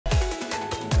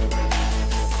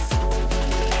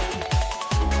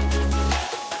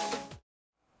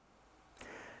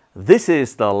This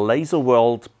is the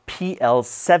Laserworld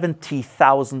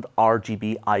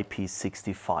PL-70.000RGB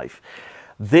IP65.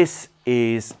 This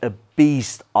is a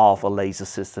beast of a laser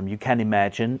system. You can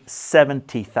imagine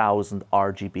 70,000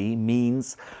 RGB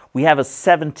means we have a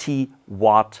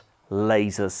 70-watt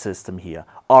laser system here.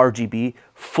 RGB,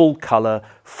 full color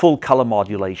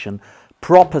modulation,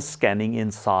 proper scanning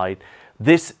inside.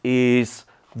 This is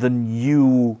the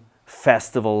new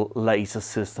festival laser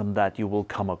system that you will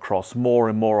come across more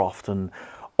and more often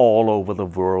all over the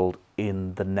world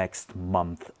in the next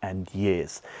month and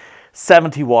years.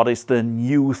 70 watt is the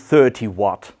new 30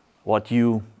 watt. What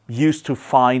you used to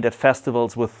find at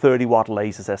festivals with 30 watt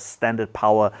lasers as standard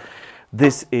power,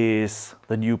 this is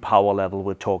the new power level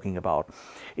we're talking about.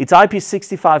 It's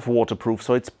IP65 waterproof,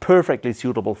 so it's perfectly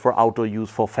suitable for outdoor use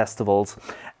for festivals.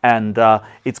 And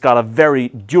it's got a very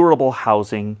durable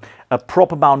housing, a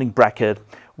proper mounting bracket.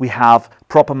 We have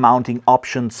proper mounting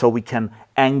options so we can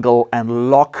angle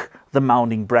and lock the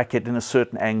mounting bracket in a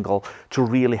certain angle to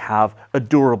really have a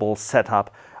durable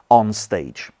setup on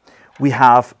stage. We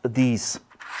have these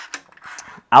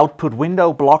output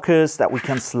window blockers that we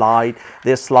can slide.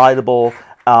 They're slidable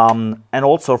and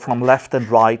also from left and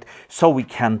right, so we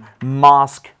can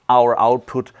mask our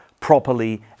output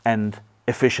properly and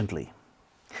efficiently.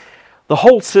 The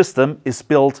whole system is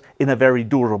built in a very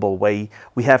durable way.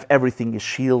 We have everything is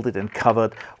shielded and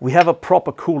covered. We have a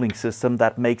proper cooling system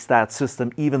that makes that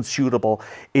system even suitable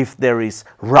if there is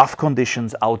rough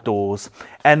conditions outdoors.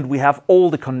 And we have all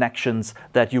the connections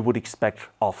that you would expect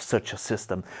of such a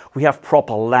system. We have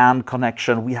proper LAN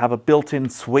connection. We have a built-in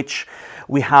switch.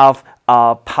 We have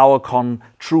a PowerCon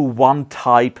True 1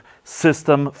 type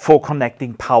system for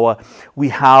connecting power. We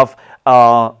have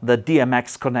the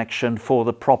DMX connection for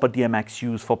the proper DMX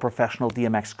use for professional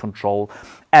DMX control,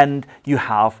 and you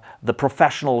have the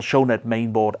professional ShowNET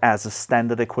mainboard as a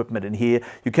standard equipment in here.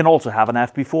 You can also have an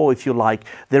FB4 if you like.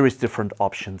 There is different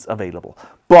options available,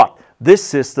 but this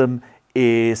system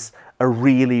is a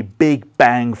really big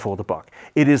bang for the buck.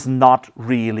 It is not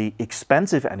really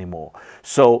expensive anymore,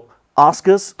 so ask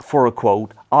us for a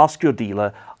quote, ask your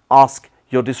dealer, ask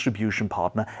your distribution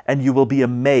partner, and you will be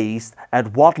amazed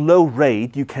at what low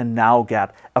rate you can now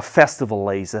get a festival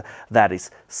laser that is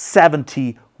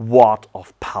 70 watt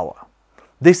of power.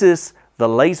 This is the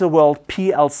Laserworld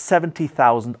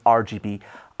PL-70.000RGB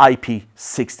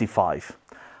IP65.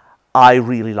 I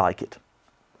really like it.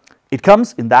 It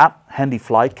comes in that handy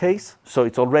flight case, so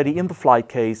it's already in the flight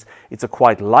case. It's a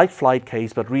quite light flight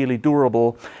case, but really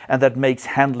durable, and that makes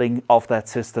handling of that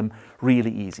system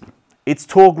really easy. It's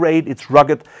tour grade, it's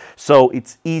rugged, so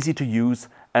it's easy to use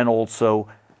and also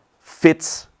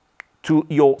fits to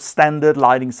your standard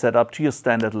lighting setup, to your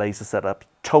standard laser setup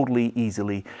totally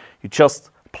easily. You just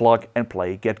plug and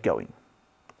play, get going.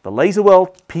 The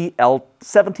Laserworld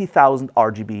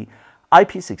PL-70.000RGB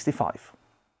IP65.